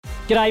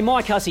G'day,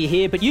 Mike Hussey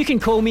here, but you can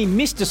call me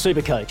Mr.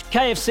 Supercoach.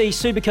 KFC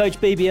Supercoach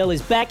BBL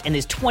is back and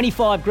there's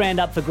 25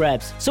 grand up for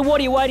grabs. So what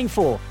are you waiting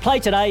for?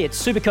 Play today at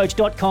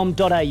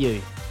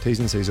supercoach.com.au. T's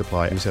and C's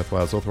apply. New South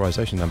Wales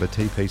authorisation number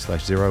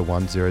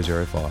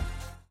TP/01005.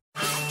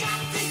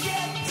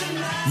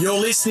 You're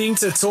listening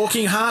to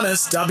Talking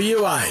Harness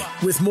WA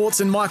with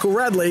Morts and Michael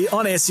Radley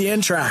on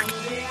SEN Track.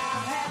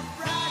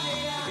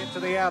 To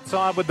the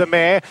outside with the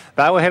mare.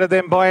 They were headed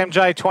then by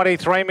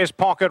MJ23, Miss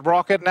Pocket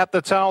Rocket, and at the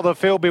tail of the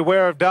field,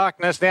 Beware of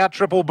Darkness. Now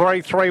Triple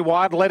Bree 3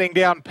 wide, letting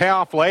down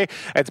powerfully.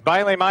 It's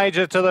Bailey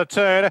Major to the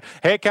turn.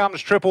 Here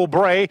comes Triple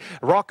Bree.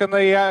 Rocking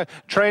the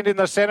trend in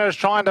the centre is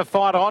trying to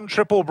fight on.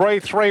 Triple Bree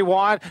 3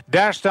 wide,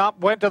 dashed up,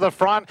 went to the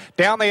front.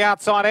 Down the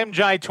outside,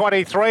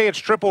 MJ23. It's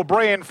Triple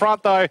Bree in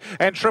front though,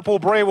 and Triple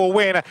Bree will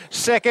win.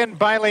 Second,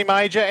 Bailey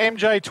Major.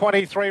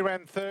 MJ23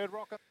 ran third.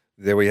 Rocket.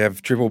 There we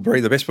have Triple Bree,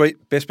 the best bet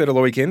of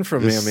the weekend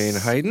from our man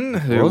Hayden.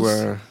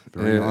 Who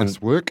very nice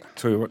work.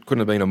 What couldn't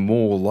have been a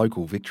more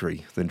local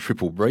victory than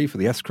Triple Bree for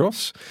the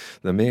Ascross.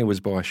 The mare was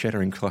by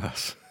shattering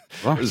class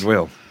as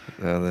well.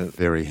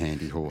 Very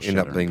handy horse.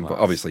 Ended up being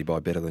obviously by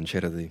better than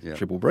Cheddar, the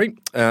Triple Bree.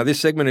 This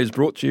segment is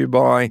brought to you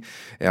by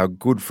our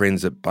good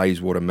friends at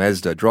Bayswater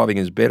Mazda. Driving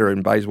is better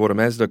in Bayswater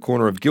Mazda,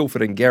 corner of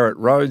Guildford and Garrett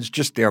Roads,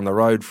 just down the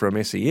road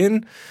from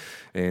SEN.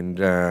 And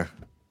our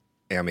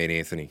man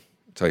Anthony,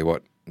 tell you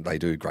what, they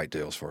do great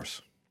deals for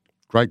us.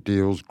 Great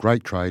deals,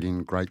 great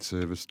trading, great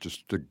service,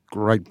 just a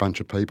great bunch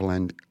of people,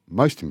 and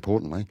most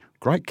importantly,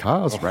 great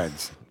cars,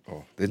 Rads.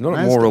 There's not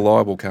a more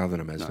reliable car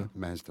than a Mazda. No,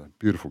 Mazda.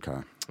 Beautiful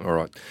car. All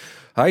right.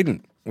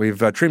 Hayden, we've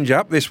trimmed you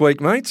up this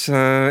week, mates.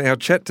 Our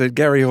chat to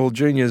Gary Hall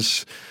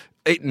Jr.'s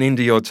eaten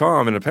into your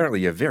time, and apparently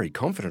you're very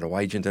confident of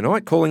Wagin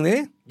tonight. Calling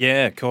there?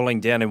 Yeah,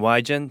 calling down in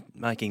Wagin,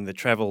 making the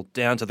travel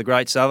down to the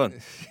Great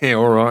Southern. Yeah,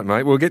 all right,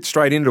 mate. We'll get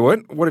straight into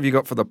it. What have you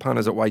got for the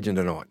punters at Wagin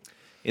tonight?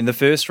 In the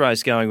first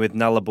race, going with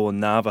Nullarbor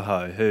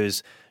Navajo,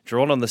 who's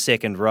drawn on the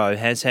second row,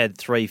 has had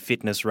 3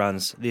 fitness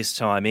runs this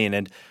time in,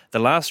 and the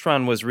last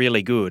run was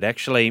really good,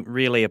 actually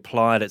really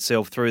applied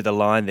itself through the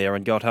line there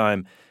and got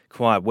home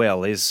quite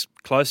well, is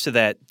close to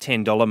that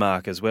 $10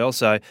 mark as well,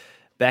 so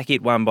back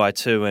it 1 by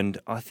 2, and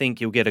I think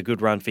you'll get a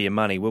good run for your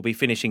money. We'll be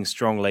finishing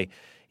strongly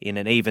in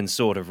an even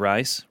sort of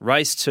race.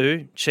 Race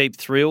 2, Cheap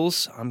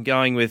Thrills. I'm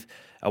going with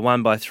a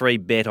 1 by 3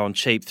 bet on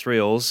Cheap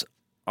Thrills.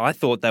 I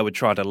thought they would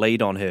try to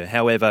lead on her.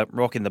 However,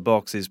 Rock in the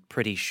Box is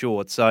pretty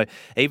short. So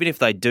even if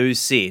they do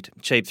sit,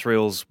 Cheap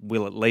Thrills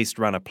will at least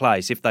run a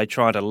place. If they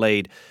try to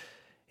lead,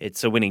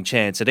 it's a winning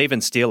chance. And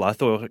even still, I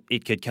thought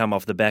it could come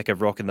off the back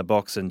of Rock in the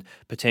Box and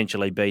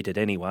potentially beat it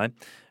anyway.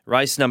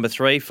 Race number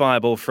 3,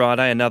 Fireball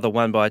Friday, another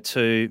 1 by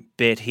 2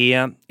 bet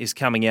here, is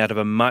coming out of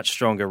a much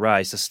stronger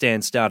race, a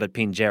stand-start at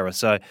Pinjarra,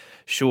 so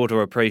sure to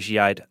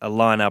appreciate a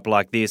lineup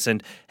like this,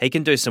 and he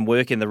can do some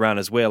work in the run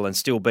as well and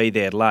still be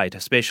there late,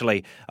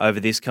 especially over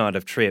this kind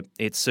of trip.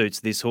 It suits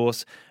this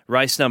horse.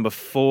 Race number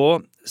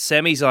 4,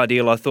 Sammy's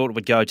Ideal, I thought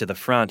would go to the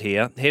front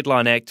here.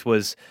 Headline Act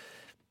was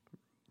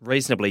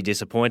reasonably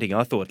disappointing,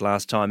 I thought,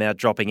 last time out,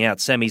 dropping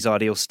out. Sammy's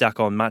Ideal stuck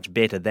on much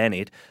better than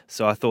it,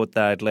 so I thought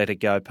they'd let it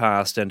go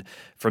past. And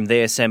from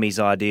there, Sammy's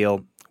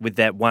Ideal, with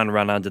that 1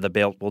 run under the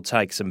belt, will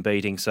take some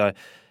beating, so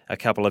a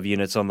couple of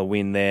units on the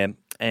win there.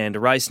 And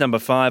race number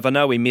 5, I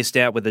know we missed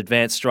out with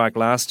Advanced Strike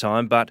last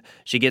time, but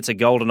she gets a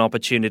golden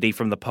opportunity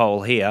from the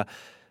pole here.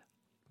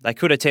 They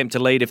could attempt to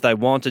lead if they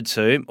wanted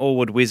to.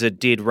 Allwood Wizard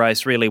did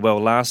race really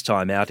well last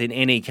time out. In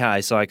any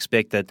case, I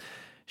expect that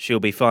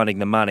she'll be finding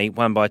the money,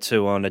 1 by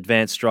 2 on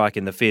Advanced Strike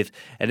in the 5th.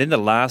 And in the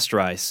last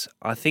race,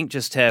 I think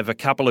just have a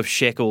couple of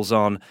shekels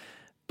on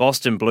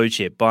Boston Blue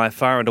Chip, by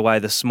far and away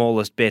the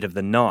smallest bet of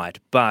the night.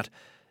 But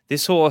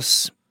this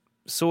horse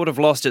sort of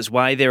lost its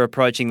way there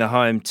approaching the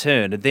home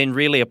turn and then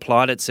really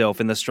applied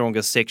itself in the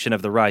strongest section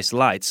of the race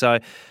late. So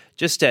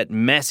just at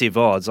massive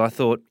odds, I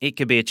thought it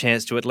could be a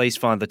chance to at least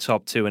find the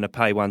top 2 in a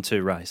pay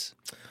 1-2 race.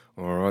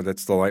 All right,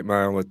 that's the late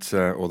mail, or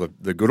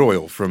the good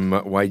oil from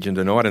Wagin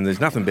tonight, and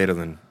there's nothing better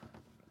than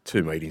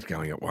 2 meetings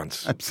going at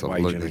once.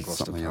 Absolutely,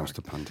 something else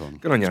to punt on.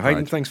 Good on you,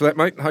 Hayden. Thanks for that,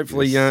 mate.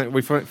 Hopefully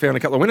we found a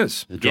couple of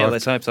winners.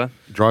 Let's hope so.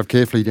 Drive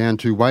carefully down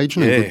to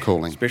Wagin and good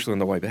calling. Especially on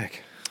the way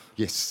back.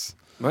 Yes.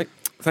 Mate,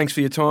 thanks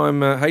for your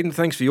time, Hayden.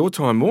 Thanks for your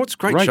time, Morts.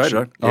 Great show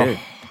today. Yeah.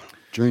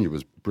 Junior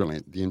was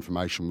brilliant. The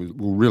information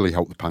will really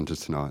help the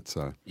punters tonight.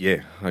 So yeah,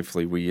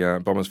 hopefully we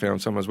Bombers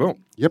found some as well.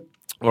 Yep.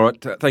 All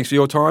right, thanks for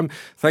your time.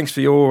 Thanks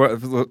for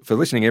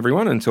listening,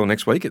 everyone. Until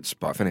next week, it's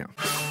bye for now.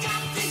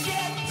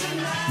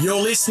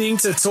 You're listening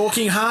to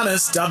Talking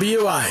Harness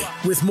WA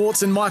with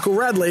Morts and Michael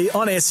Radley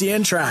on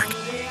SEN Track.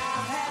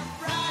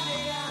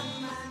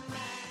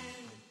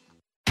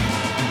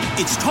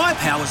 It's Tyre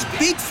Power's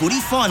Big Footy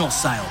Final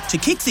Sale. To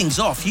kick things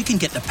off, you can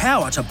get the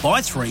power to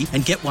buy 3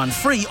 and get 1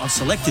 free on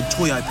selected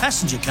Toyo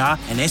passenger car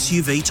and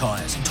SUV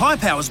tyres. Tyre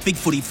Power's Big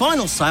Footy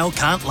Final Sale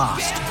can't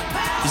last.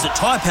 Visit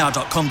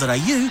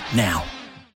tyrepower.com.au now.